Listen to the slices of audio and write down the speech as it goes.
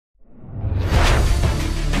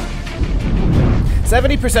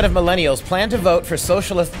70% of millennials plan to vote for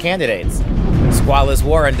socialist candidates. Squall is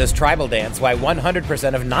Warren does tribal dance, why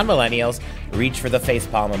 100% of non-millennials reach for the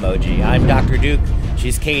facepalm emoji. I'm Dr. Duke,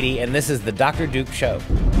 she's Katie, and this is the Dr. Duke Show.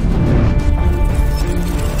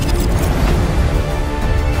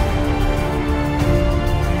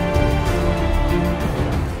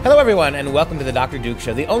 Hello everyone, and welcome to the Dr. Duke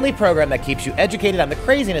Show, the only program that keeps you educated on the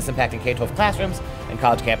craziness impacting K-12 classrooms and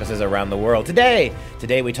college campuses around the world. Today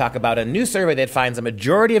we talk about a new survey that finds a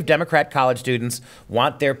majority of Democrat college students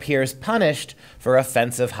want their peers punished for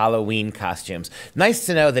offensive Halloween costumes. Nice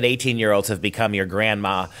to know that 18-year-olds have become your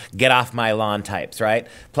grandma, get off my lawn types, right?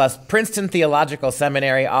 Plus, Princeton Theological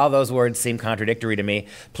Seminary, all those words seem contradictory to me,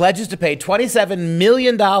 pledges to pay $27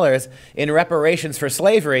 million in reparations for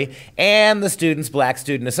slavery, and the Students' Black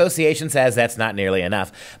Student Association says that's not nearly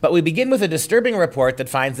enough. But we begin with a disturbing report that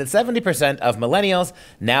finds that 70% of millennials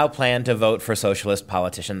now plan to vote for socialist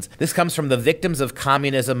politicians. This comes from the Victims of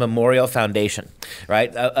Communism Memorial Foundation,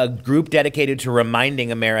 right? A group dedicated to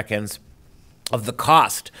reminding Americans of the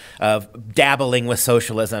cost of dabbling with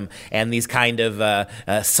socialism and these kind of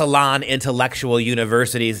salon intellectual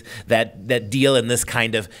universities that deal in this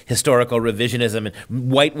kind of historical revisionism and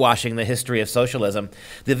whitewashing the history of socialism.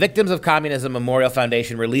 The Victims of Communism Memorial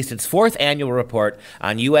Foundation released its 4th annual report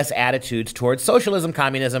on U.S. attitudes towards socialism,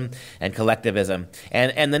 communism, and collectivism.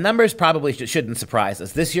 And the numbers probably shouldn't surprise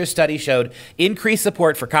us. This year's study showed increased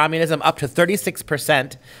support for communism up to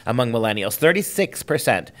 36% among millennials.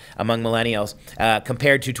 36% among millennials.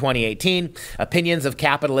 Compared to 2018, opinions of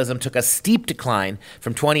capitalism took a steep decline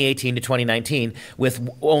from 2018 to 2019, with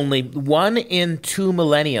only 1 in 2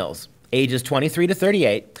 millennials, ages 23 to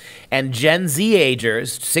 38, and Gen Z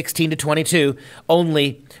agers, 16 to 22,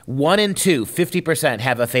 only 1 in 2, 50%,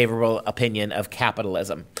 have a favorable opinion of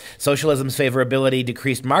capitalism. Socialism's favorability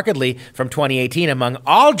decreased markedly from 2018 among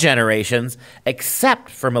all generations,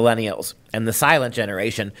 except for millennials and the silent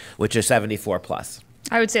generation, which is 74 plus.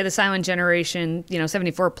 I would say the silent generation,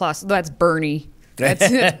 74 plus, that's Bernie. That's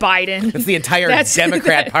Biden. It's the entire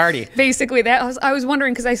Democrat Party. Basically, I was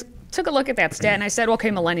wondering, because I took a look at that stat and I said, okay,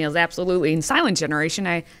 millennials, absolutely. And silent generation,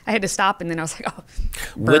 I had to stop, and then I was like, oh,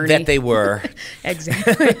 Bernie. Would that they were.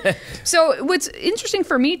 Exactly. So what's interesting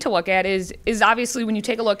for me to look at is obviously when you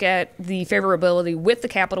take a look at the favorability with the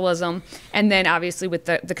capitalism and then obviously with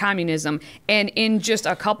the communism. And in just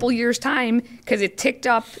a couple years' time, because it ticked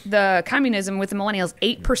up the communism with the millennials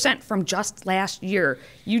 8% from just last year.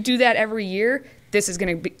 You do that every year, this is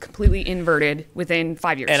going to be completely inverted within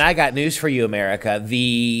 5 years. And I got news for you, America.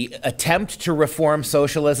 The attempt to reform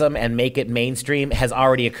socialism and make it mainstream has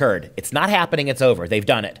already occurred. It's not happening, it's over. They've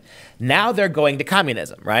done it. Now they're going to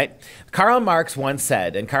communism, right? Karl Marx once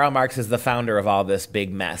said, and Karl Marx is the founder of all this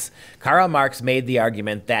big mess, Karl Marx made the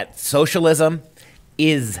argument that socialism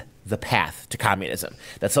is the path to communism.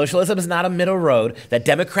 That socialism is not a middle road, that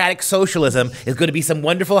democratic socialism is going to be some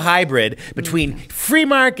wonderful hybrid between free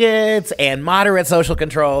markets and moderate social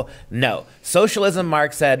control. No. Socialism,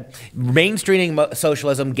 Marx said, mainstreaming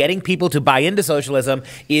socialism, getting people to buy into socialism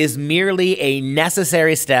is merely a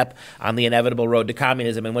necessary step on the inevitable road to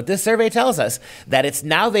communism. And what this survey tells us, that it's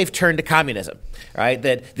now they've turned to communism, right?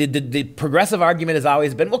 That the progressive argument has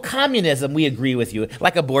always been, well, communism, we agree with you,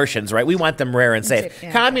 like abortions, right? We want them rare and safe.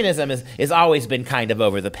 Yeah. Communism has always been kind of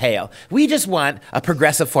over the pale. We just want a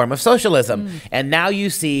progressive form of socialism. And now you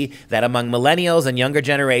see that among millennials and younger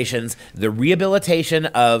generations, the rehabilitation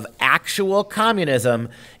of actual communism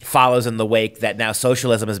follows in the wake that now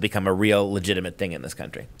socialism has become a real legitimate thing in this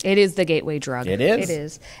country. It is the gateway drug. It is. It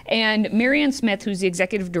is. And Marianne Smith, who's the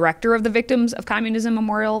executive director of the Victims of Communism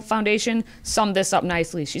Memorial Foundation, summed this up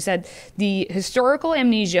nicely. She said, the historical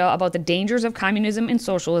amnesia about the dangers of communism and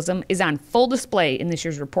socialism is on full display in this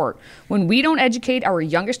year's report. When we don't educate our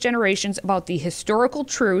youngest generations about the historical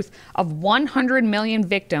truth of 100 million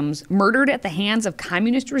victims murdered at the hands of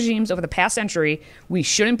communist regimes over the past century, we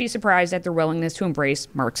shouldn't be surprised at their willingness to embrace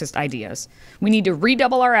Marxist ideas. We need to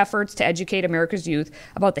redouble our efforts to educate America's youth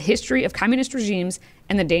about the history of communist regimes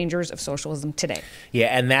and the dangers of socialism today. Yeah,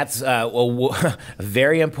 and that's a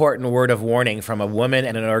very important word of warning from a woman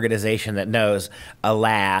and an organization that knows,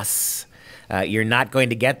 alas, you're not going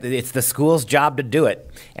to get, it's the school's job to do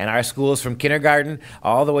it. And our schools from kindergarten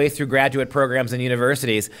all the way through graduate programs and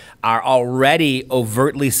universities are already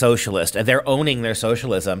overtly socialist. They're owning their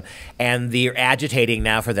socialism, and they're agitating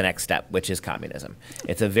now for the next step, which is communism.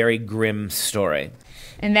 It's a very grim story.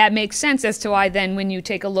 And that makes sense as to why then when you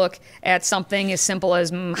take a look at something as simple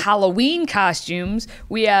as Halloween costumes,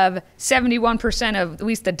 we have 71% of at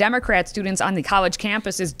least the Democrat students on the college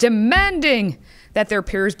campuses demanding that their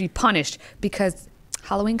peers be punished because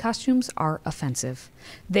Halloween costumes are offensive.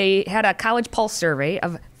 They had a College Pulse survey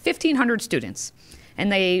of 1,500 students,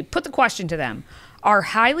 and they put the question to them: are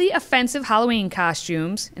highly offensive Halloween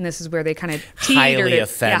costumes, and this is where they kind of highly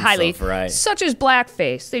offensive, right? Such as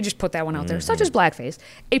blackface, they just put that one out there, such as blackface,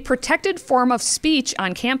 a protected form of speech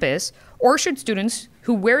on campus, or should students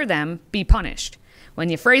who wear them be punished? When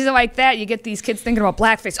you phrase it like that, you get these kids thinking about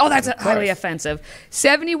blackface. Oh, that's highly offensive.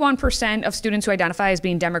 71% of students who identify as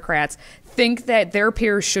being Democrats think that their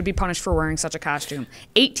peers should be punished for wearing such a costume.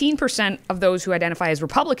 18% of those who identify as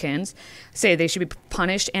Republicans say they should be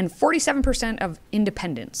punished, and 47% of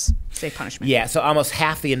independents say punishment. Yeah, so almost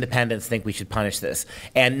half the independents think we should punish this.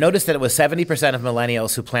 And notice that it was 70% of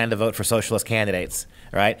millennials who plan to vote for socialist candidates,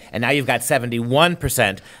 right? And now you've got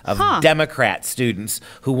 71% of Democrat students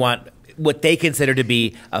who want what they consider to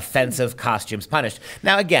be offensive costumes punished.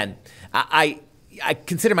 Now, again, I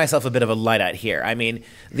consider myself a bit of a Luddite here. I mean,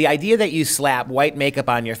 the idea that you slap white makeup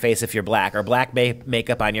on your face if you're black, or black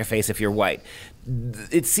makeup on your face if you're white,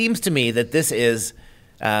 it seems to me that this is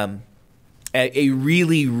a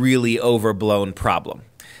really, really overblown problem.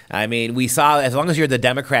 I mean, we saw, as long as you're the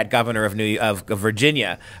Democrat governor of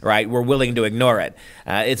Virginia, right, we're willing to ignore it.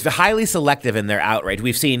 It's highly selective in their outrage.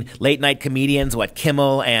 We've seen late-night comedians,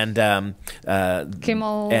 Kimmel and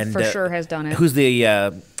Kimmel for sure has done it. Who's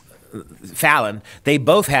the Fallon? They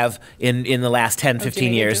both have, in the last 10,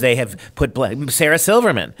 15 years, they have put Sarah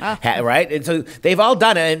Silverman, right? And so they've all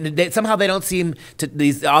done it, and somehow they don't seem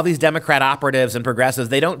to, all these Democrat operatives and progressives,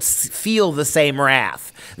 they don't feel the same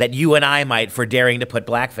wrath that you and I might for daring to put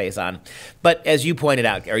blackface on. But as you pointed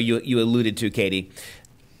out, or you alluded to, Katie,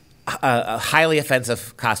 highly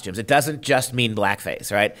offensive costumes. It doesn't just mean blackface,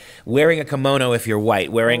 right? Wearing a kimono if you're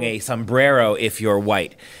white, wearing a sombrero if you're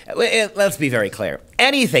white. Let's be very clear.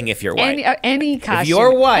 Anything if you're white. Any costume. If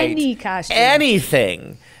you're white, any costume.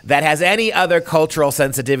 Anything that has any other cultural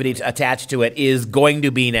sensitivity attached to it is going to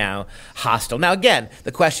be now hostile. Now, again,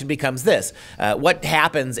 the question becomes this. What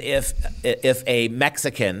happens if a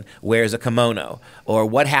Mexican wears a kimono? Or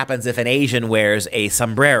what happens if an Asian wears a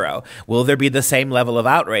sombrero? Will there be the same level of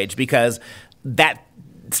outrage? Because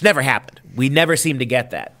it's never happened. We never seem to get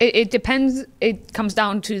that. It depends. It comes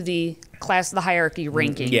down to the class, the hierarchy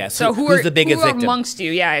ranking. Yeah, so who's the biggest victim? Amongst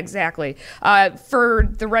you? Yeah, exactly. For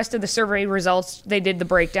the rest of the survey results, they did the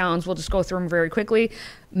breakdowns. We'll just go through them very quickly.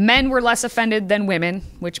 Men were less offended than women,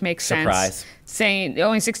 which makes sense. Surprise. Saying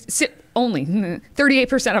only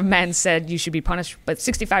 38% of men said you should be punished, but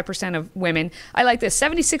 65% of women. I like this.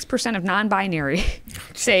 76% of non-binary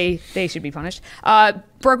say they should be punished.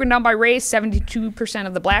 Broken down by race, 72%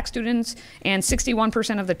 of the black students and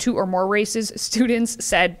 61% of the 2 or more races students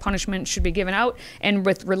said punishment should be given out. And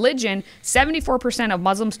with religion, 74% of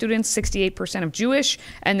Muslim students, 68% of Jewish,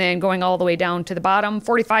 and then going all the way down to the bottom,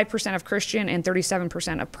 45% of Christian and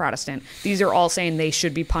 37% of Protestant. These are all saying they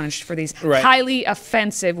should be punished for these highly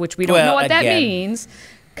offensive, which we don't know what that means,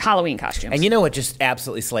 Halloween costumes. And you know what just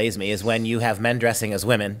absolutely slays me is when you have men dressing as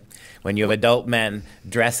women, when you have adult men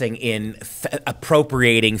dressing in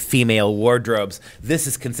appropriating female wardrobes. This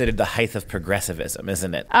is considered the height of progressivism,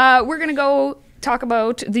 isn't it? We're going to go talk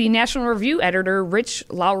about the National Review editor, Rich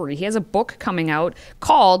Lowry. He has a book coming out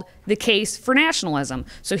called The Case for Nationalism.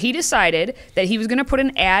 So he decided that he was going to put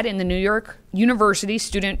an ad in the New York University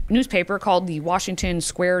student newspaper called the Washington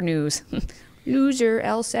Square News. Loser,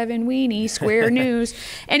 L7 weenie, Square News.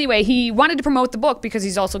 Anyway, he wanted to promote the book because he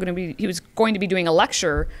was going to be doing a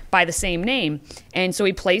lecture by the same name. And so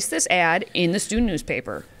he placed this ad in the student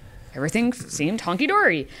newspaper. Everything seemed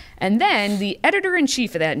hunky-dory. And then the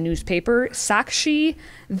editor-in-chief of that newspaper, Sakshi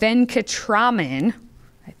Venkatraman,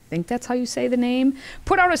 I think that's how you say the name,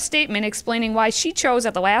 put out a statement explaining why she chose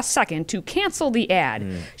at the last second to cancel the ad.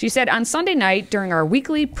 She said, on Sunday night, during our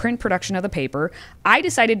weekly print production of the paper, I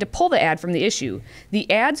decided to pull the ad from the issue. The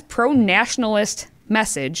ad's pro-nationalist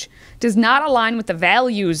message does not align with the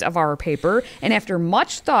values of our paper, and after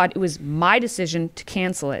much thought, it was my decision to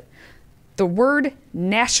cancel it. The word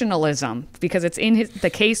nationalism, because it's in the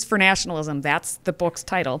Case for Nationalism, that's the book's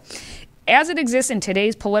title, as it exists in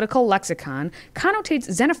today's political lexicon, connotates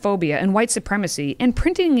xenophobia and white supremacy, and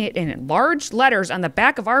printing it in large letters on the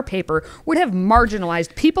back of our paper would have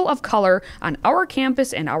marginalized people of color on our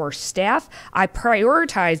campus and our staff. I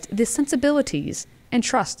prioritized the sensibilities and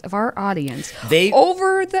trust of our audience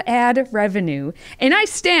over the ad revenue. And I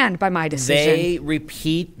stand by my decision. They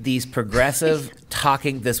repeat these progressive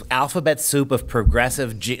this alphabet soup of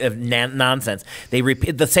progressive nonsense. They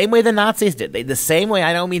repeat the same way the Nazis did. The same way.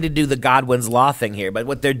 I don't mean to do the Godwin's Law thing here, but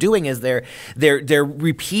what they're doing is they're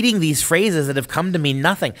repeating these phrases that have come to mean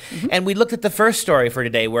nothing. And we looked at the first story for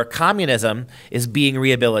today, where communism is being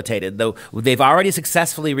rehabilitated. Though they've already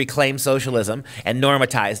successfully reclaimed socialism and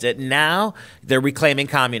normatized it, now they're reclaiming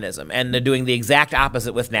communism, and they're doing the exact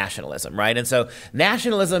opposite with nationalism, right? And so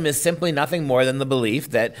nationalism is simply nothing more than the belief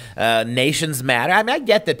that nations matter. I mean, I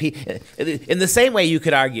get that in the same way you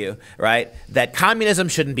could argue, right, that communism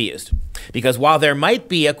shouldn't be used. Because while there might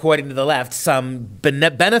be, according to the left, some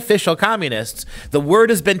beneficial communists, the word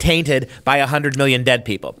has been tainted by 100 million dead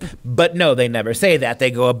people. But no, they never say that.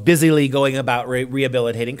 They go busily going about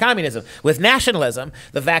rehabilitating communism. With nationalism,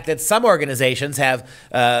 the fact that some organizations have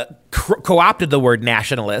co-opted the word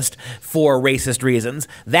nationalist for racist reasons,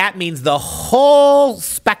 that means the whole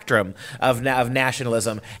spectrum of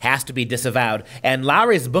nationalism has to be disavowed. And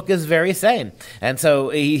Lowry's book is very sane. And so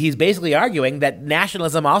he's basically arguing that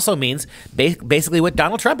nationalism also means basically what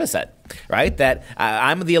Donald Trump has said, right? That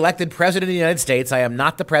I'm the elected president of the United States. I am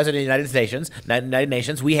not the president of the United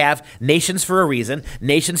Nations. We have nations for a reason.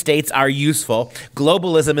 Nation states are useful.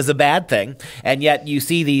 Globalism is a bad thing. And yet you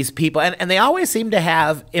see these people, and they always seem to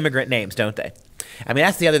have immigrant names, don't they? I mean,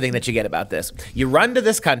 that's the other thing that you get about this. You run to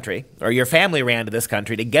this country, or your family ran to this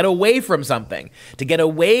country to get away from something, to get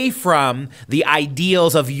away from the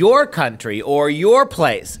ideals of your country or your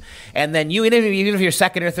place. And then even if you're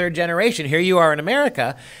second or third generation, here you are in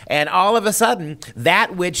America, and all of a sudden,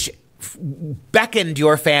 that which beckoned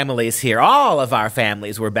your families here, all of our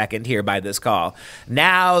families were beckoned here by this call.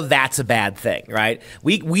 Now that's a bad thing, right?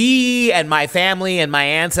 We and my family and my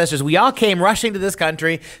ancestors, we all came rushing to this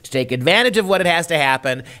country to take advantage of what it has to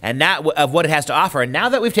happen and not of what it has to offer. And now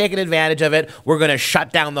that we've taken advantage of it, we're going to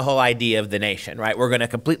shut down the whole idea of the nation, right? We're going to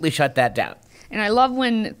completely shut that down. And I love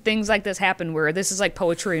when things like this happen, where this is like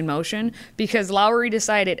poetry in motion, because Lowry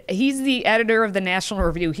decided, he's the editor of the National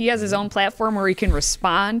Review. He has his own platform where he can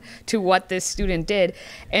respond to what this student did.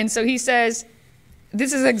 And so he says,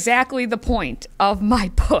 this is exactly the point of my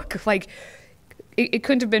book. Like, it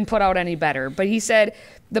couldn't have been put out any better. But he said,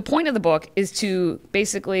 the point of the book is to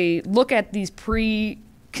basically look at these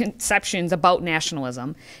preconceptions about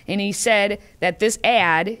nationalism. And he said that this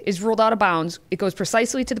ad is ruled out of bounds. It goes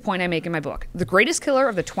precisely to the point I make in my book. The greatest killer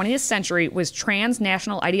of the 20th century was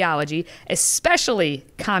transnational ideology, especially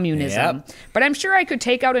communism. Yep. But I'm sure I could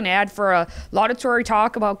take out an ad for a laudatory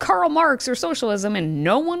talk about Karl Marx or socialism, and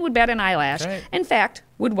no one would bat an eyelash. Right. In fact,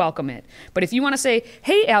 would welcome it. But if you want to say,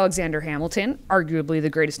 hey, Alexander Hamilton, arguably the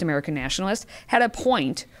greatest American nationalist, had a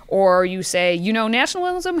point, or you say, you know,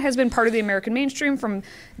 nationalism has been part of the American mainstream from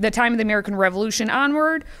the time of the American Revolution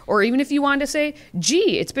onward, or even if you wanted to say,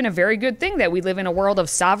 gee, it's been a very good thing that we live in a world of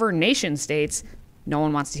sovereign nation states, no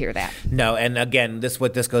one wants to hear that. No, and again,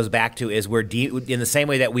 what this goes back to is we're in the same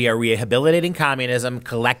way that we are rehabilitating communism,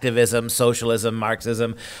 collectivism, socialism,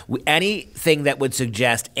 Marxism, anything that would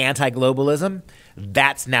suggest anti-globalism,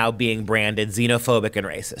 that's now being branded xenophobic and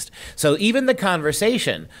racist. So even the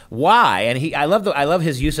conversation, why? And I love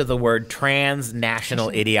his use of the word transnational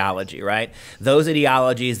ideology, right? Those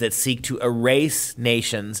ideologies that seek to erase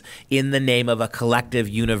nations in the name of a collective,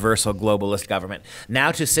 universal, globalist government.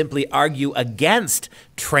 Now to simply argue against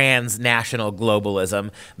transnational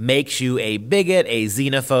globalism makes you a bigot, a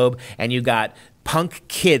xenophobe, and you got punk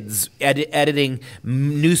kids editing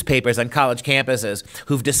newspapers on college campuses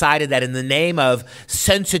who've decided that in the name of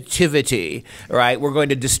sensitivity, right, we're going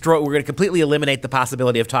to completely eliminate the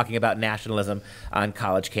possibility of talking about nationalism on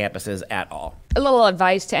college campuses at all. A little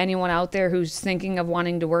advice to anyone out there who's thinking of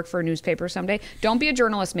wanting to work for a newspaper someday. Don't be a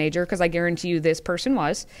journalist major, because I guarantee you this person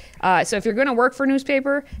was. So if you're going to work for a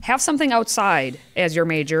newspaper, have something outside as your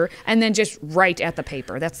major, and then just write at the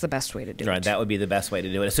paper. That's the best way to do it. Right, that would be the best way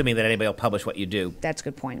to do it, assuming that anybody will publish what you do. That's a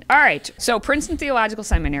good point. All right, so Princeton Theological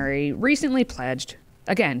Seminary recently pledged,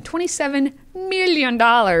 again, $27 million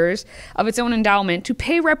of its own endowment to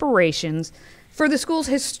pay reparations for the school's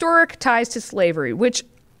historic ties to slavery, which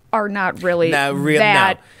are not really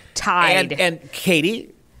that tied. And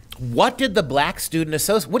Katie, what did the Black Student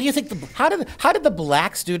Association? What do you think? How did the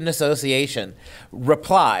Black Student Association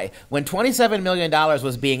reply when $27 million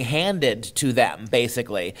was being handed to them,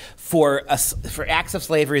 basically for acts of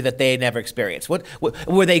slavery that they had never experienced? What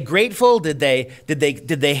were they grateful? Did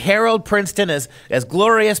they herald Princeton as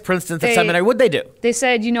glorious Princeton seminary? What'd they do? They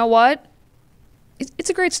said, you know what? It's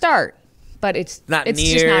a great start. but it's not just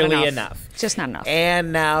nearly not enough. It's just not enough.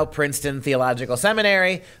 And now Princeton Theological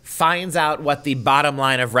Seminary finds out what the bottom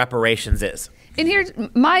line of reparations is. And here's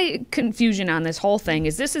my confusion on this whole thing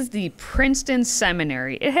is this is the Princeton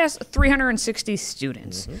Seminary. It has 360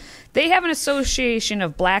 students. They have an association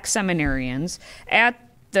of black seminarians at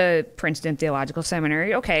the Princeton Theological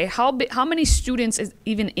Seminary. Okay, how many students is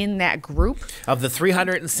even in that group? Of the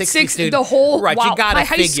 360 students. The whole, right, wow, you gotta my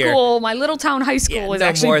high figure, school, my little town high school is no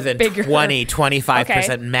actually more than bigger.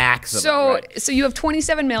 25% maximum. So, right? so you have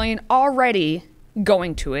 27 million already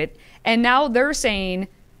going to it, and now they're saying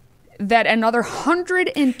that another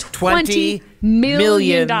 $120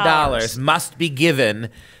 million must be given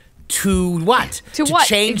to what? To what?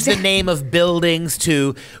 Change the name of buildings,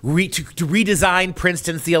 to redesign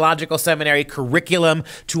Princeton Theological Seminary curriculum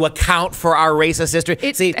to account for our racist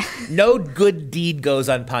history. See, no good deed goes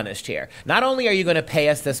unpunished here. Not only are you going to pay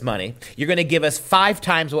us this money, you're going to give us 5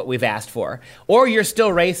 times what we've asked for, or you're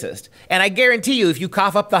still racist. And I guarantee you, if you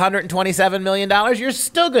cough up the $127 million, you're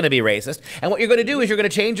still going to be racist. And what you're going to do is you're going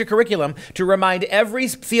to change your curriculum to remind every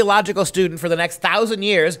theological student for the next 1,000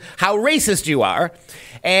 years how racist you are.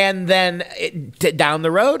 And then down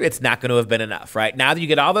the road, it's not going to have been enough, right? Now that you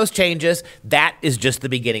get all those changes, that is just the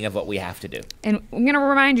beginning of what we have to do. And I'm going to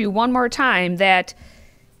remind you one more time that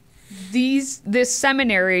this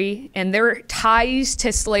seminary and their ties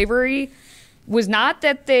to slavery was not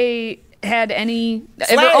that they had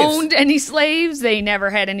ever owned any slaves. They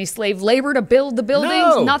never had any slave labor to build the buildings.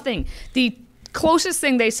 No. Nothing. The closest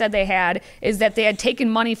thing they said they had is that they had taken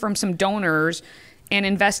money from some donors and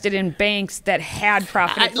invested in banks that had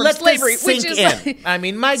profited from slavery, which is like, I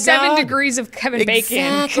mean, my 7 God. degrees of Kevin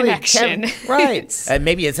Bacon connection. Right. And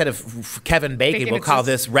maybe instead of Kevin Bacon, we'll call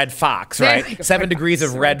this Red Fox, right? 7 degrees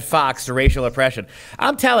of Red Fox to racial oppression.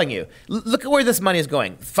 I'm telling you, look at where this money is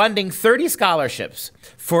going. Funding 30 scholarships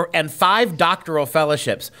and 5 doctoral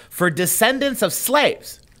fellowships for descendants of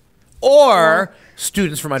slaves or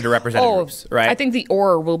students from underrepresented groups, right? I think the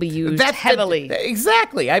 "or" will be used heavily.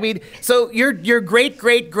 Exactly. I mean, so your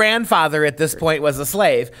great-great-grandfather at this point was a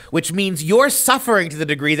slave, which means you're suffering to the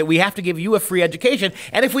degree that we have to give you a free education.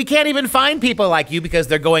 And if we can't even find people like you because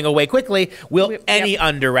they're going away quickly, any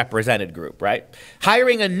underrepresented group, right?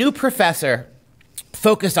 Hiring a new professor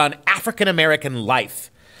focused on African-American life,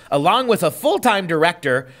 along with a full-time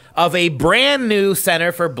director of a brand new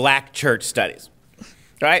Center for Black Church Studies.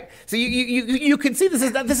 Right, so you can see this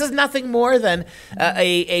is nothing more than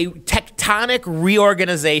a tectonic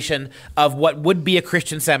reorganization of what would be a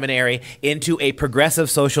Christian seminary into a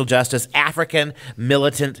progressive social justice African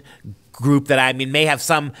militant group that, I mean, may have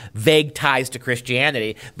some vague ties to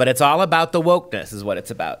Christianity, but it's all about the wokeness is what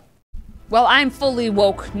it's about. Well, I'm fully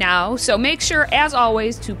woke now, so make sure, as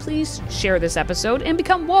always, to please share this episode and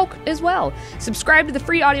become woke as well. Subscribe to the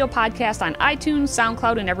free audio podcast on iTunes,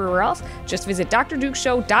 SoundCloud, and everywhere else. Just visit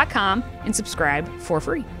drdukeshow.com and subscribe for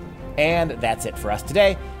free. And that's it for us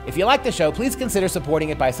today. If you like the show, please consider supporting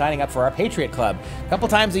it by signing up for our Patriot Club. A couple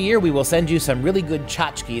times a year, we will send you some really good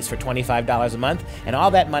tchotchkes for $25 a month, and all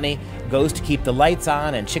that money goes to keep the lights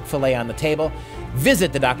on and Chick-fil-A on the table.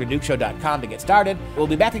 Visit thedrdukeshow.com to get started. We'll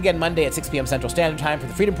be back again Monday at 6 p.m. Central Standard Time for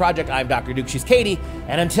the Freedom Project. I'm Dr. Duke. She's Katie.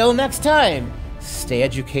 And until next time, stay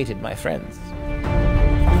educated, my friends.